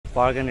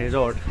park and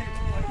resort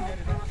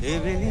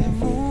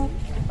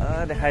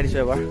দেখাই দিছোঁ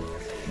এবাৰ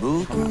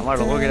আমাৰ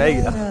লগৰকেইটাই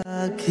কেইটা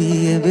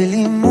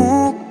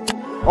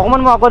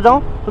অকণমান মই আগত যাওঁ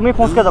তুমি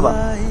ফোঁচকৈ যাবা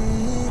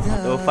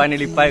তো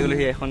ফাইনেলি পাই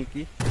গ'লোহি এখন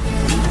কি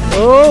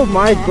অ'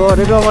 মাই গড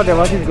এইটো আমাৰ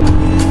দেৱাশীষ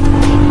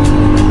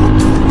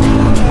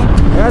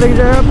এয়া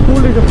দেখিছে ফুল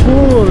দিছে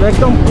ফুল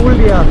একদম ফুল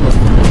দিয়া আছে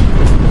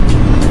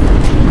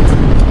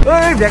ঐ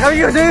বেকা কি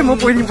হৈছে মই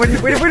পঢ়িম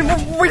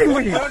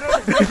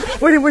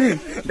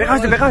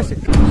বেকা হৈছে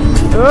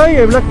ঐ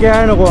এইবিলাক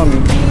কেয়াৰ নকৰোঁ আমি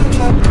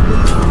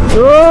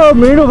অ'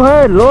 মিনু ভাই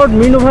লৰ্ড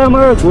মিনু ভাই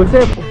আমাৰ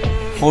গৈছে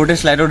সৰুতে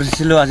শ্লাইডত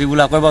উঠিছিলোঁ আজি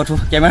বোলে আকৌ এবাৰ উঠোঁ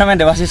কেমেৰামেন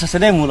দেৱাশীষ আছে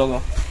দেই মোৰ লগত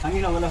ভাঙি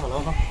নগ'লে হ'ল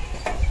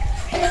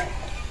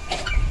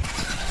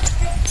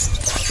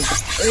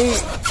এই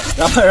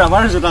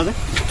ৰাবাৰ জোতা যে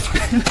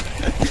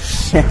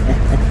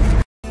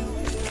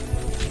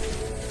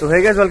তো hey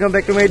guys welcome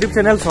back to my YouTube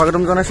channel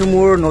স্বাগতম জনাইছোঁ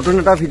মোৰ নতুন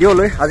এটা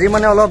ভিডিঅ'লৈ আজি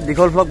মানে অলপ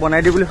দীঘল ভ্লগ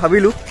বনাই দিওঁ বুলি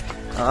ভাবিলোঁ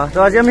তো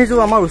আজি আমি আহিছোঁ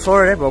আমাৰ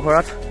ওচৰৰে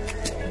বঘৰাত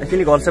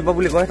এইখিনি গলচেপা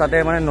বুলি কয় তাতে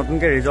মানে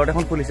নতুনকৈ ৰিজৰ্ট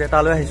এখন খুলিছে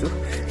তালৈ আহিছোঁ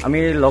আমি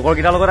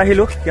লগৰকেইটাৰ লগত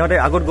আহিলোঁ সিহঁতে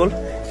আগত গ'ল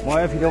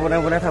মই ভিডিঅ'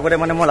 বনাই থাকোঁতে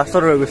মানে মই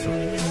লাষ্টত ৰৈ গৈছোঁ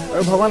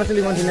আৰু ভবা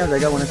নাছিলোঁ ইমান ধুনীয়া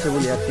জেগা বনাইছে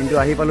বুলি ইয়াত কিন্তু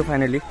আহি পালোঁ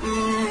ফাইনেলি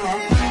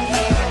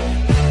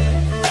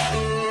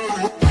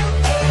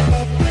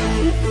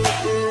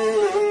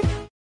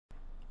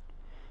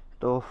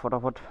তো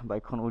ফটাফট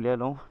বাইকখন উলিয়াই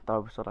লওঁ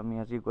তাৰপিছত আমি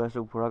আজি গৈ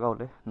আছোঁ ভুৰা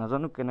গাঁৱলৈ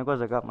নাজানো কেনেকুৱা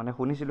জেগা মানে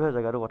শুনিছিলোঁহে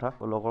জেগাটোৰ কথা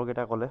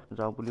লগৰকেইটাই ক'লে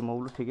যাওঁ বুলি মই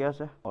বোলো ঠিকে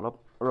আছে অলপ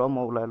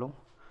মই ওলাই লওঁ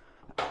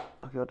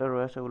সিহঁতে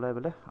ৰৈ আছে ওলাই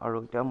পেলাই আৰু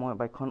এতিয়া মই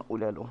বাইকখন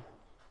উলিয়াই লওঁ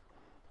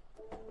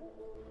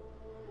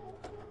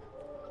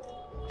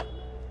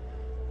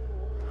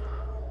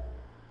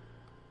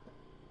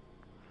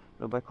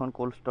বাইকখন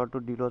ক'ল্ড ষ্টাৰ্টটো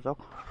দি লৈ যাওক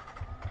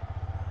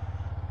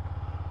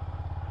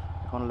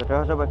এখন লেতেৰা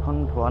হৈছে বাইকখন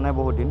ধোৱা নাই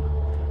বহুত দিন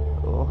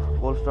তো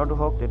ক'ল্ড ষ্টাৰ্টটো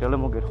হওক তেতিয়াহ'লে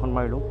মই গেটখন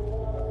মাৰি লওঁ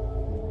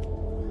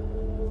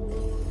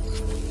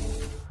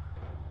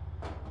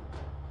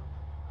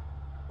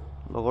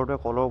লগৰটোৱে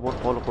কলৰ ওপৰত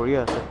কল কৰি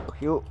আছে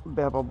সিও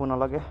বেয়া পাব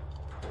নালাগে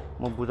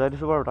মই বুজাই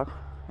দিছোঁ বাৰু তাক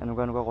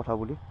এনেকুৱা কথা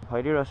বুলি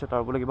ভাইটিৰ আছে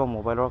তাৰ বোলে কিবা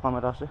মোবাইলৰ কাম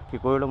এটা আছে সি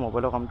কৰিলোঁ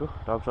মোবাইলৰ কামটো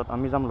তাৰপিছত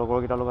আমি যাম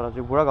লগৰকেইটাৰ লগত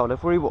আজি ভুৰা গাঁৱলৈ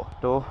ফুৰিব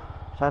তো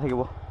চাই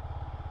থাকিব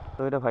তো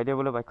এতিয়া ভাইটিয়ে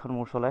বোলে বাইকখন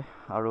মোৰ চলাই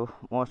আৰু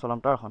মই চলাম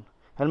তাৰখন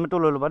হেলমেটটো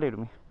লৈ ল'বা দেই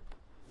তুমি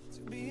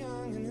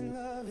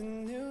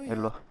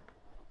লোৱা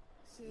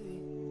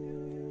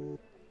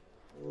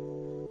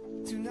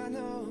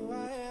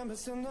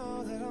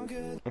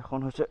এখন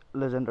হৈছে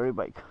লেজেণ্ডাৰী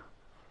বাইক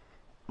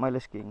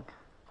মাইলেজ কিং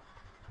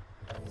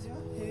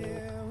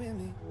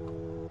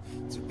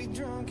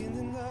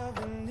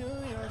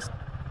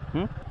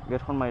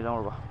গেটখন মাৰি যাওঁ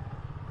ৰ'বা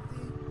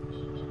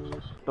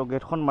তো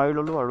গেটখন মাৰি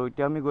ল'লোঁ আৰু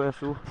এতিয়া আমি গৈ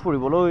আছোঁ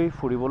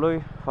ফুৰিবলৈ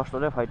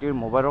ফাৰ্ষ্টতে ভাইটিৰ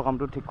মোবাইলৰ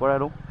কামটো ঠিক কৰাই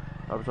লওঁ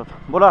তাৰপিছত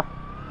ব'লা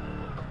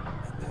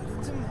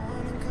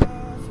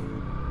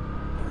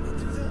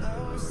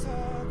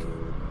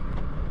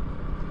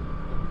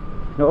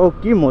অ'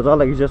 কি মজা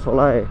লাগিছে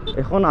চলাই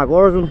এখন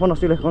আগৰ যোনখন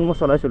আছিল সেইখন মই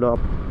চলাইছিলোঁ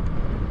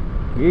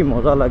কি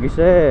মজা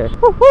লাগিছে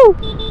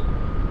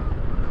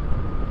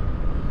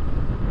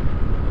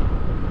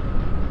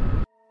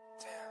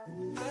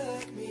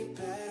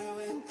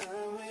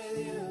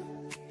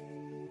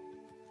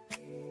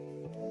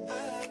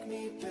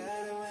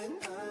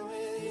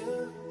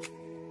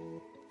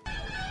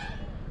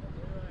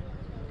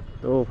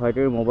তো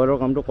ভাইটিৰ মোবাইলৰ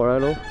কামটো কৰাই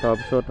লওঁ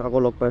তাৰপিছত আকৌ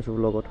লগ পাইছোঁ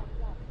লগত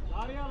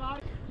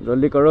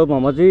জলদি কৰক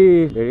মামাজী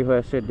দেৰি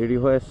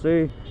হৈ আছে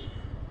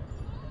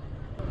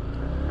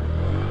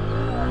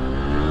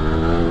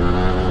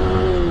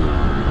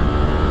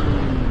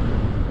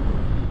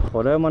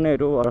সদায় মানে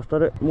এইটো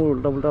ৰাস্তাতে মোৰ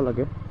উল্টা পুল্টা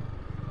লাগে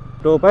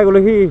তো পাই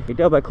গ'লোহি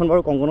এতিয়া বাইকখন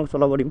বাৰু কংকনক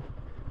চলাব দিম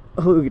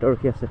গীতা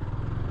ৰখি আছে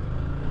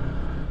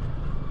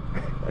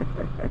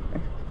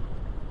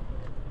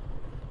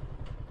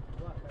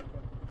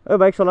এই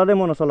বাইক চলা দে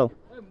মই নচলাওঁ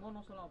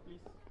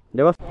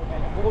দেৱা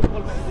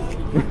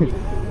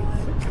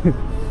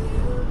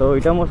তো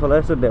এতিয়া মই চলাই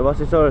আছোঁ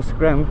দেৱাশীষৰ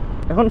স্ক্ৰেম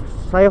এখন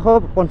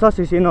 450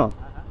 cc ন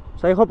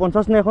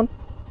 450 নে এখন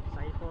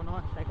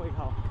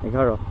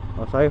 11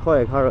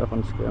 411 এখন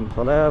স্ক্ৰেম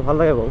চলাই ভাল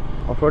লাগে বাৰু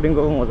অফ ৰ'ডিং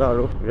কৰিব মজা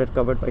আৰু ৰেড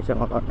কাৰ্পেট পাইছে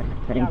আমাৰ কাৰণে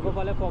থেংক ইউ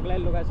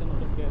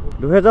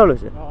 2000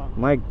 লৈছে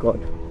মাই গড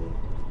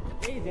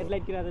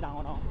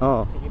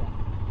অঁ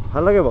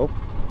ভাল লাগে বাৰু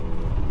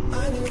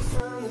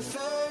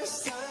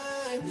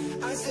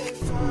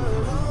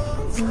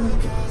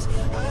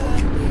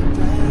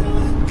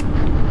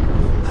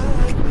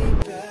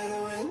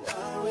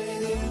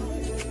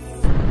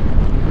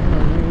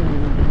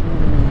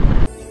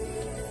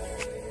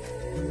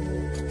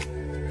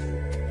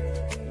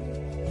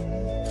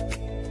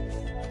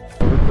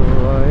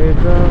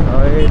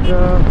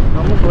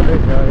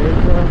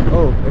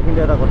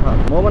এইখিনিতে এটা কথা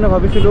মই মানে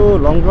ভাবিছিলোঁ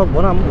লং ভ্লগ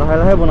বনাম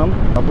লাহে বনাম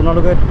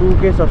আপোনালোকে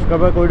 2K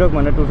ছাবস্ক্ৰাইবাৰ কৰি দিয়ক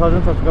মানে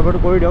 2000 ছাবস্ক্ৰাইবাৰটো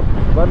কৰি দিয়ক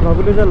বাট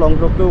ভাবিলোঁ যে লং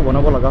ভ্লগটো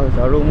বনাব লগা হৈছে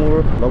আৰু মোৰ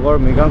লগৰ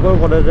মৃগাংকও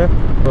ক'লে যে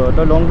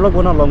তই লং ভ্লগ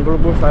বনা লং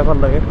ভ্লগবোৰ চাই ভাল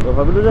লাগে তো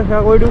ভাবিলোঁ যে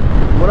সেয়া কৰি দিওঁ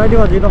বনাই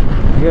দিওঁ আজি ন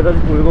যিহেতু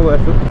আজি ফুৰিব গৈ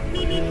আছোঁ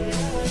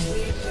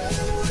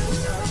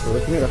তো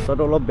এইখিনি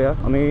ৰাস্তাটো অলপ বেয়া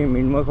আমি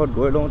মৃন্ময় ঘৰত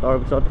গৈ লওঁ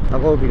তাৰপিছত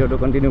আকৌ ভিডিঅ'টো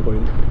কণ্টিনিউ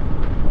কৰিম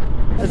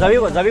যাবি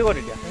ক'ত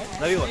এতিয়া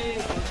যাবি ক'ত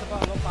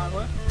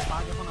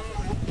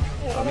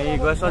আমি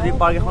গৈ আছোঁ আজি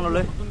পাৰ্ক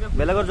এখনলৈ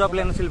বেলেগত যোৱা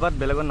প্লেন আছিল বাট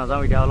বেলেগত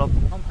নাযাওঁ এতিয়া অলপ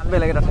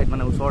বেলেগ এটা ঠাইত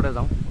মানে ওচৰতে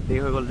যাওঁ দেৰি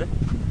হৈ গ'ল যে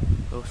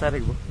তো চাই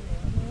থাকিব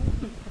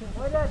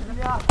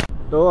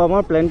তো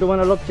আমাৰ প্লেনটো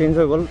মানে অলপ চেঞ্জ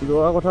হৈ গ'ল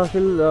যোৱা কথা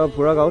আছিল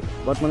পুৰা গাঁৱত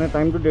বাট মানে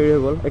টাইমটো দেৰি হৈ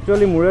গ'ল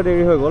একচুৱেলি মোৰে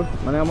দেৰি হৈ গ'ল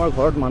মানে আমাৰ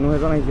ঘৰত মানুহ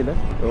এজন আহিছিলে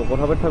তো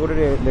কথা পাতি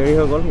থাকোঁতে দেৰি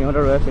হৈ গ'ল সিহঁতে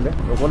ৰৈ আছিলে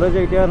ক'লে যে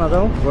এতিয়া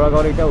নাযাওঁ পুৰা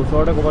গাঁৱত এতিয়া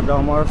ওচৰতে ক'ৰবাত যাওঁ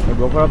আমাৰ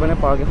বখৰা পিনে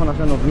পাৰ্ক এখন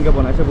আছে নতুনকৈ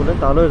বনাইছে বোলে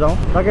তালৈ যাওঁ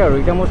তাকে আৰু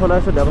এতিয়া মই চলাই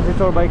আছোঁ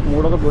দেৱাশিষৰ বাইক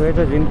মোৰ লগত বহি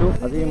আছে জিনটো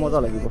আজি মজা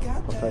লাগিব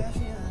সঁচাই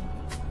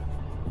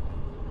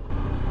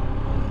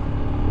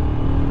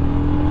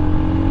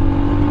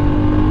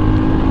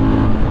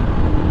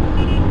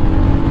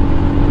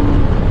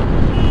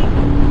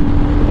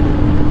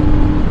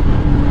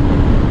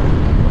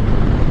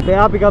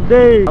বেয়া পিক আপ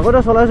দেই আগতে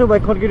চলাইছোঁ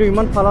বাইকখন কিন্তু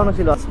ইমান ফালা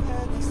নাছিলোঁ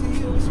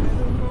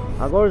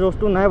আগৰ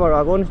জোচটো নাই বাৰু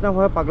আগৰ নিচিনা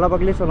হয় পাগলা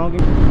পাগলি চলাওঁ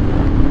কিন্তু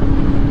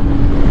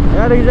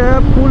এয়া দেখিছে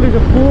ফুল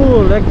দিছে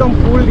ফুল একদম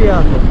ফুল দিয়া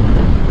আছে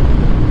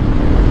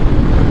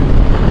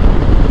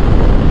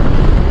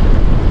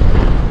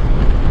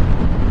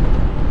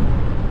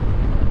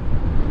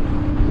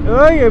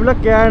এইবিলাক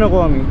কেয়াৰ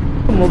নকৰোঁ আমি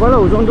মোবাইলৰ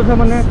ওজনটোহে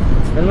মানে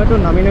হেলমেটটো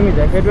নামি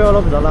যায় সেইটোৱে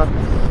অলপ জ্বালা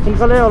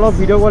সোনকালে অলপ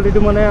ভিডিঅ'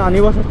 কোৱালিটিটো মানে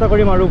আনিব চেষ্টা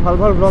কৰিম আৰু ভাল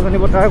ভাল ভ্লগ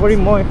আনিব ট্ৰাই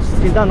কৰিম মই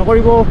চিন্তা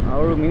নকৰিব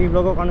আৰু মিনি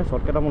ভ্লগৰ কাৰণে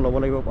শ্বৰ্টকেট মই ল'ব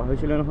লাগিব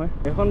পাহৰিছিলোঁ নহয়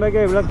এখন বাইকে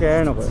এইবিলাক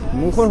কেয়াৰ নকৰে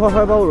মোৰখন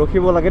হয় বাৰু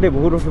ৰখিব লাগে দেই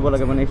বহুত ৰখিব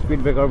লাগে মানে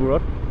স্পীড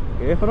ব্ৰেকাৰবোৰত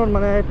এইখনত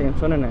মানে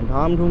টেনশ্যনে নাই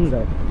ধাম ধুম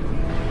যায়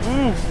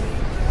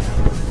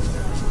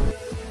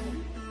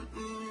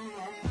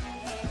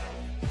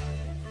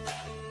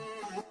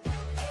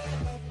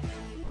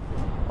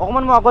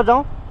অকণমান মই আগত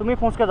যাওঁ তুমি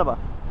ফোঁচকৈ যাবা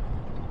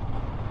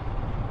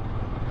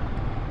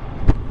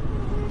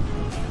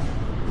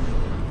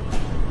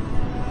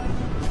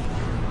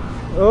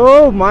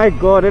অ' মাই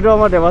গড এইটো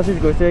আমাৰ দেৱাশিষ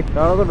গৈছে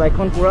তাৰ লগত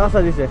বাইকখন পূৰা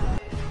চাজিছে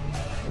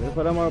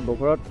এইফালে আমাৰ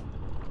বখৰাত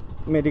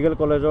মেডিকেল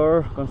কলেজৰ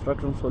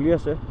কনষ্ট্ৰাকশ্যন চলি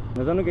আছে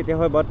নাজানো কেতিয়া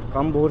হয় বাট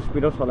কাম বহুত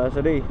স্পীডত চলাই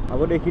আছে দেই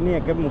আগতে এইখিনি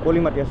একে মুকলি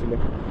মাটি আছিলে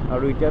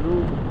আৰু এতিয়াতো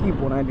কি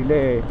বনাই দিলে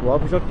হোৱাৰ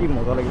পিছত কি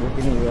মজা লাগিব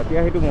এইখিনি ৰাতি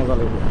আহিটো মজা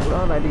লাগিব পূৰা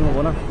লাইটিং হ'ব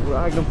না পূৰা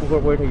একদম পোহৰ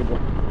পৰি থাকিব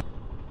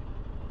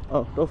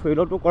তো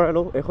ফিল্ডটো কৰাই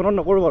লওঁ এইখনত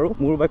নকৰোঁ বাৰু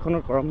মোৰ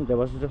বাইকখনত কৰাম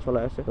দেৱাশিষে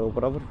চলাই আছে তো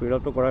পটাপট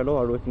ফিল্ডটো কৰাই লওঁ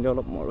আৰু এইখিনিতে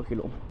অলপ মই ৰখি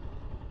লওঁ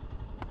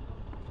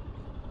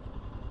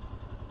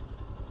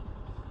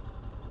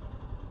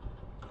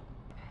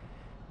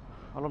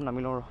অলপ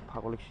নামি লওঁ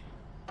ভাগৰ লাগিছে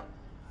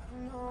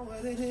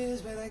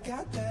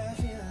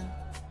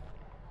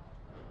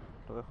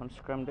তো এখন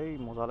স্ক্ৰেম দেই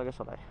মজা লাগে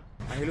চলাই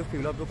আহিলোঁ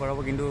ফিল্ডটো কৰাব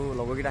কিন্তু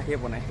লগৰকেইটা আহিয়ে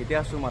পোৱা নাই এতিয়া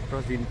আছোঁ মাত্ৰ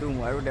জিনটো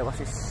মই আৰু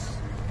দেৱাশিষ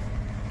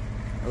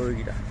আৰু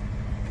এইকেইটা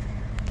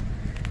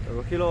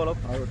ৰখি লওঁ অলপ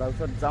আৰু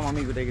তাৰপিছত যাম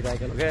আমি গোটেইকেইটা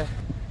একেলগে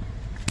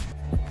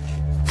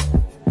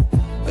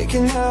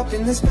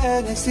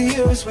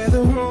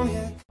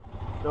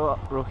তো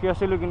ৰখি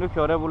আছিলোঁ কিন্তু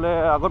সিহঁতে বোলে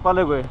আগত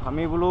পালেগৈ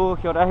আমি বোলো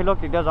সিহঁতে আহি লওক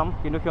তেতিয়া যাম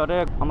কিন্তু সিহঁতে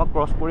আমাক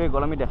ক্ৰছ কৰি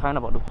গ'ল আমি দেখাই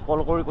নাপালোঁ কল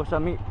কৰি কৈছে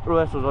আমি ৰৈ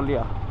আছোঁ জল্দি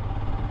আহ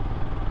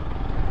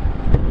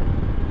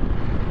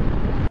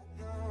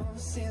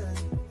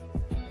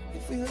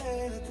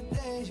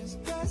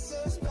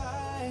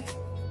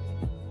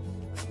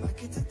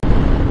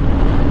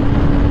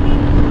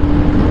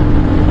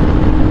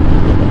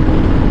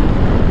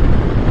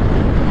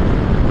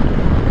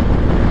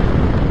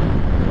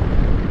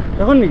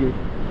এখন নেকি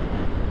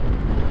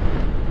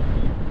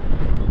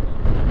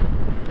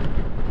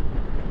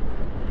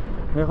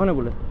সেইখনে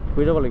বোলে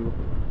ঘূৰি যাব লাগিব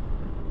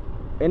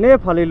এনেই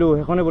ফালিলোঁ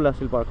সেইখনে বোলে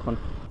আছিল পাৰ্কখন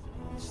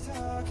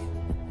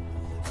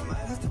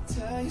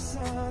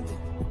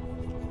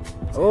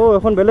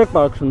এখন বেলেগ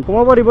পাৰ্কচোন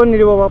সোমাব দিব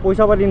নিদিব বা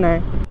পইচা পাতি নাই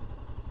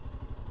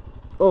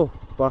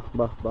বাহ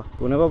বাহ বাহ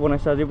কোনেবা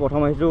বনাইছে আজি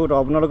প্ৰথম আহিছোঁ তো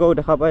আপোনালোকেও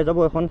দেখা পাই যাব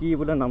এখন কি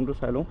বোলে নামটো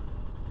চাই লওঁ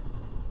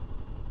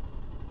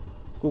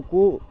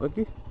কুকু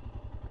কি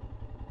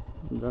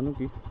জানো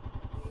কি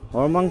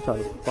হৰমাংচাল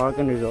পাৰ্ক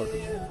এণ্ড ৰিজৰ্ট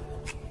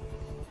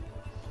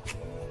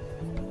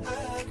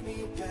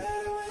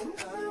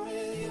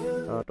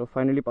তো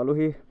ফাইনেলি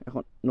পালোহি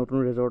এখন নতুন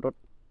ৰিজৰ্টত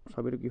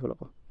চাবিটো কি হ'ল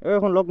আকৌ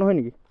এখন লগ নহয়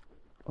নেকি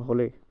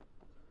হ'লেই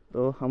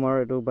তো আমাৰ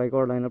এইটো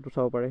বাইকৰ লাইন আপটো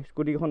চাব পাৰে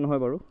স্কুটিকেইখন নহয়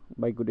বাৰু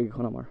বাইক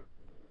গোটেইকেইখন আমাৰ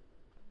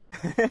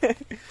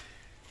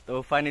তো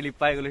ফাইনেলি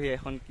পাই গ'লোহি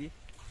এখন কি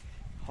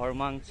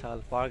হৰমাংচাল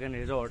পাৰ্ক এণ্ড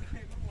ৰিজৰ্ট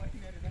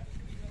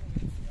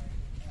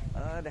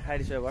দেখাই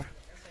দিছোঁ এবাৰ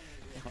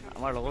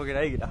আমাৰ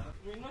লগৰকেইটা এইকেইটা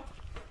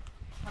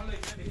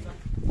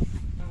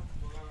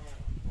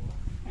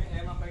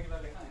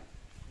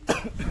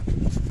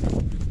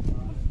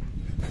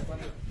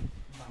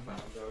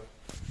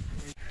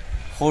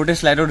সৰুতে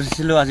শ্লাইডত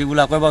উঠিছিলোঁ আজি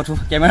বোলে আকৌ এবাৰ উঠোঁ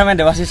কেমেৰামেন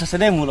দেৱাশিষ আছে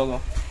দেই মোৰ লগত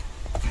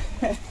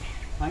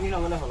ভাঙি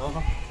নগ'লে হ'ল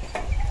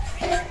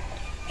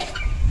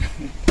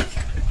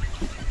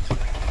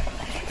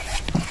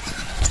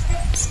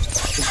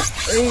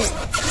এই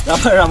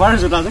ৰাবাৰ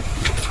জোতা যে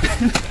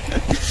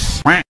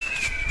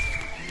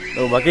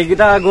তো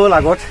বাকীকেইটা গ'ল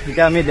আগত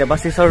এতিয়া আমি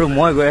দেৱাশিষ আৰু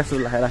মই গৈ আছোঁ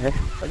লাহে লাহে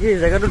বাকী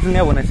জেগাটো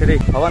ধুনীয়া বনাইছে দেই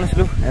ভবা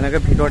নাছিলোঁ এনেকৈ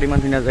ভিতৰত ইমান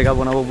ধুনীয়া জেগা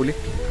বনাব বুলি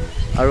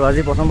আৰু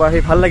আজি প্ৰথমবাৰ আহি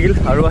ভাল লাগিল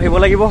আৰু আহিব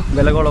লাগিব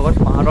বেলেগৰ লগত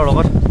মাহঁতৰ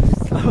লগত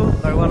আৰু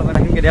কাৰোবাৰ লগত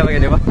আহিম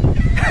কেতিয়াবা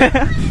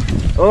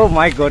অ'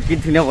 মাই গড কি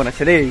ধুনীয়া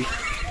বনাইছে দেই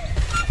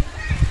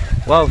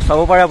ৱাও চাব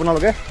পাৰে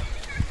আপোনালোকে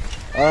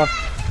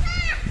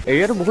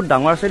এৰিয়াটো বহুত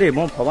ডাঙৰ আছে দেই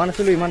মই ভবা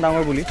নাছিলোঁ ইমান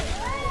ডাঙৰ বুলি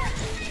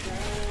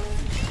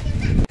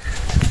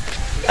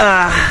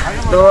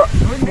তো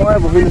মই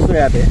বহি লৈছোঁ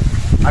ইয়াতে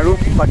আৰু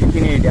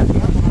বাকীখিনি এতিয়া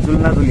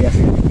জুলনা জুলি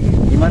আছে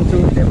ইমানটো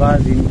দেৱা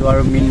জিন্তু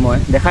আৰু মিনময়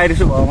দেখাই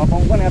দিছোঁ বাৰু আমাৰ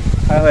কংকন ইয়াত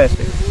খাই হৈ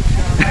আছে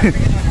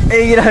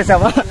এইকেইটা হৈছে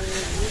আমাৰ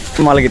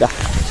মালকেইটা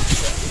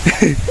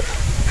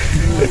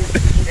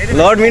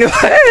লৰ্ড মিনু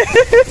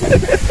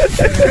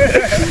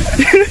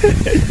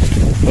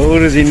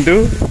সৰু জিন্তু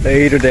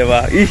এইটো দেৱা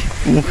ই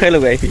মুখে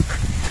লগাইহি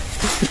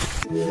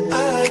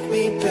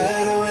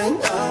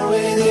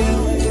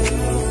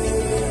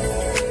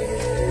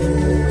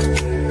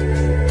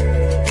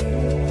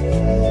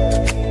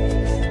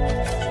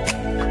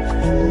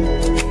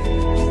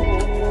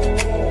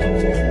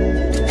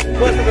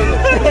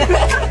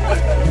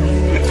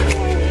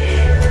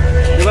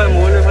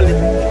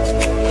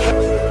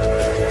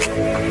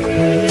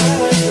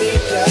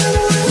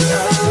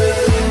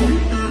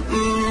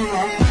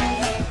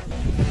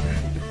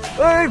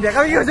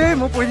দেখা কি হৈছে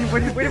মই পঢ়িম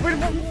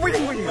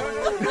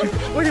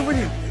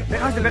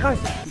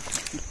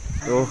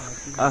তো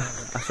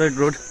আচৰিত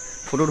ৰ'দ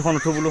ফটো দুখন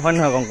উঠো বোলো হয়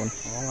নহয় কংকন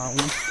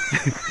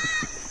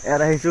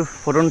ইয়াত আহিছোঁ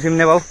ফটো নুঠিম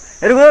নে বাৰু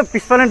এইটো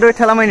পিছফালে দৈ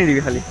ঠেলা মাৰি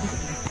নিদিবি খালি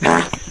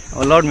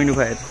লৰ্ড মিনু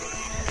ভাই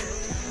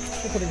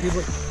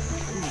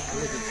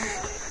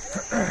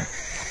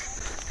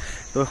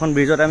তো এখন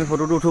ব্ৰিজত আমি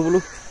ফটোটো উঠো বোলো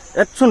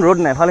ইয়াতচোন ৰ'দ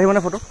নাই ভাল আহিব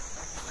নে ফটো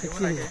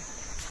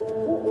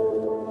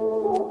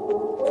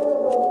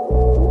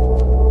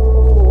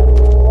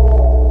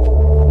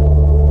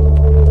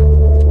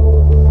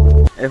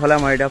এইফালে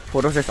আমাৰ এতিয়া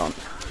ফটো ছেশ্যন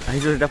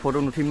আহিছোঁ এতিয়া ফটো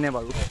নুঠিম নে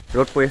বাৰু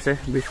ৰ'দ পৰি আছে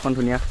ব্ৰিজখন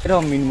ধুনীয়া এইটো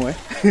মিনময়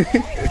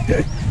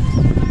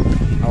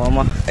আৰু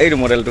আমাৰ এইটো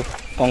মডেলটো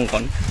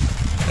কংকন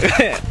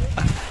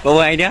বাবু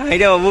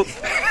আইডিয়া বাবু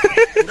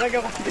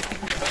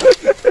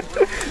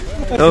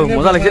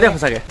মজা লাগিছে দেই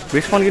সঁচাকৈ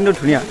ব্ৰিজখন কিন্তু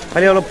ধুনীয়া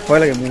খালি অলপ ভয়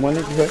লাগে মোৰ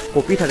মানে কি হয়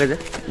কপি থাকে যে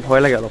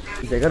ভয় লাগে অলপ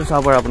জেগাটো চাব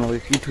পাৰে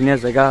আপোনালোকে কি ধুনীয়া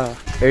জেগা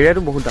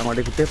এৰিয়াটো বহুত ডাঙৰ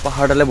দেই গোটেই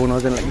পাহাৰডালে বনোৱা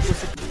যেন লাগিছে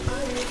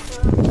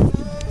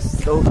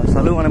তো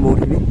চালোঁ মানে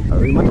বহুতখিনি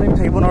আৰু ইমান টাইম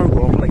থাকিব নোৱাৰোঁ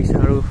গৰম লাগিছে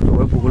আৰু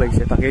চবৰে ভোকো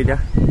লাগিছে তাকে এতিয়া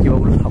কিবা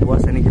বোলো খাব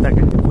আছে নেকি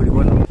তাকে সুধিব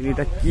নোৱাৰোঁ কিন্তু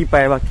এতিয়া কি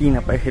পায় বা কি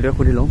নাপায় সেইটোৱে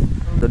সুধি লওঁ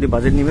যদি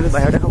বাজেট নিমিলে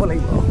বাহিৰতে খাব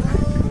লাগিব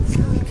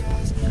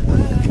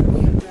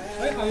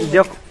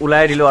দিয়ক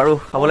ওলাই দিলোঁ আৰু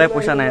খাবলৈ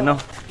পইচা নাই ন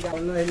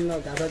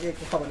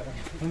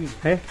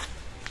হে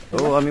ত'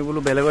 আমি বোলো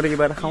বেলেগতে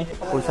কিবা এটা খাওঁ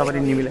পইচা পাতি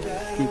নিমিলে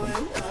কি কৰিম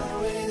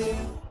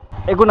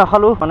একো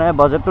নাখালোঁ মানে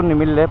বাজেটটো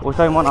নিমিলিলে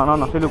পইচা ইমান অনা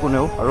নাছিলোঁ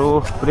কোনেও আৰু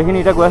গোটেইখিনি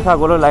এতিয়া গৈ আছে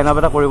আগলৈ লাইন আপ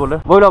এটা কৰিবলৈ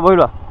বহি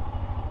লোৱা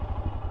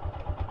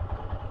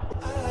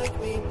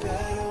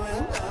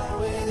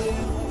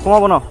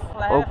সোমাব ন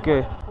অ'কে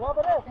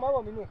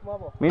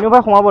মিনু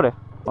ভাই সোমাব দে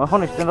মই এখন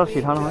ষ্টেণ্ডত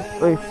চিধা নহয়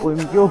ঐ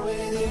কৰিম কিয়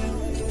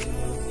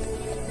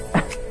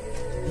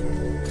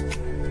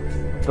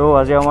তো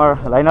আজি আমাৰ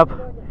লাইন আপ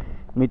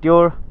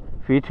মিটিঅ'ৰ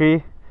V3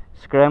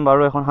 স্ক্ৰেম্প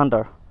আৰু এখন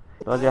হাণ্টাৰ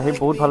তো আজি আহি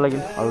বহুত ভাল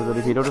লাগিল আৰু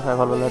যদি ভিডিঅ'টো চাই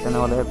ভাল পালে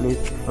তেনেহ'লে প্লিজ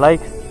লাইক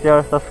শ্বেয়াৰ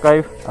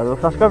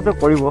ছাবস্ক্ৰাইবটো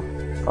কৰিব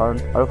কাৰণ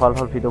আৰু ভাল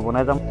ভিডিঅ'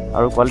 বনাই যাম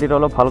আৰু কোৱালিটিটো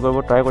অলপ ভাল কৰিব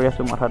ট্ৰাই কৰি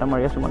আছোঁ মাথা এটা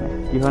মাৰি আছোঁ মানে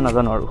কি হয়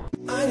নাজানো আৰু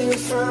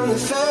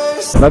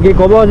বাকী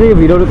ক'ব আজি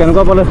ভিডিঅ'টো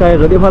কেনেকুৱা পালে চাই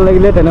যদি ভাল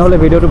লাগিলে তেনেহ'লে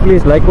ভিডিঅ'টো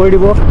প্লিজ লাইক কৰি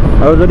দিব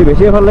আৰু যদি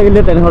বেছিয়ে ভাল লাগিলে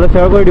তেনেহ'লে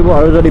শ্বেয়াৰ কৰি দিব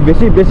আৰু যদি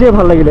বেছিয়ে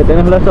ভাল লাগিলে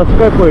তেনেহ'লে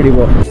ছাবস্ক্ৰাইব কৰি দিব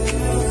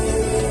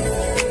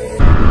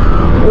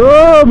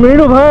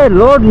মিনু ভাই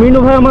লৰ্ড মিনু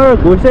ভাই আমাৰ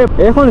গৈছে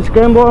এইখন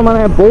স্ক্ৰেম্পৰ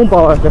মানে বম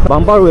পাৱাৰ আছে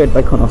বাম্পাৰ ৱেট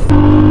বাইকখনত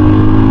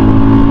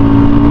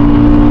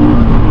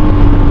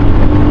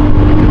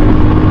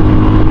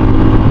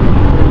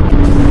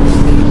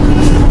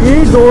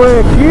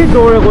কি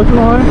দৌৰে কৈছোঁ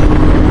নহয়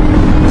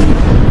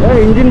এই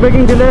ইঞ্জিন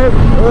ব্ৰেকিং দিলে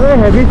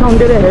হেভি চাউণ্ড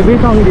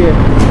দিয়ে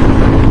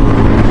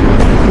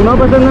শুনা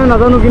পাইছে নে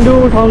নাজানো কিন্তু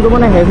চাউণ্ডটো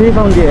মানে হেভি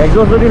চাউণ্ড দিয়ে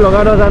একজষ্ট যদি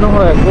লগাই দিয়া যায়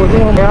নহয় কৈছোঁ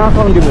বেয়া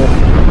চাউণ্ড দিব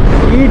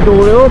কি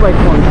দৌৰেও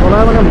বাইকখন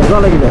চলাই মানে মজা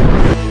লাগি যায়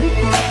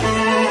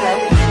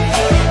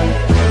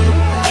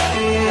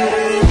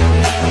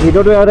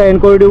ভিডিঅ'টো ইয়াতে এণ্ড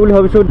কৰি দিওঁ বুলি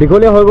ভাবিছোঁ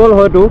দীঘলীয়া হৈ গ'ল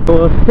হয়তো তো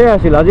সেয়াই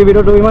আছিল আজি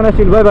ভিডিঅ'টো ইমান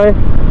আছিল বাই বাই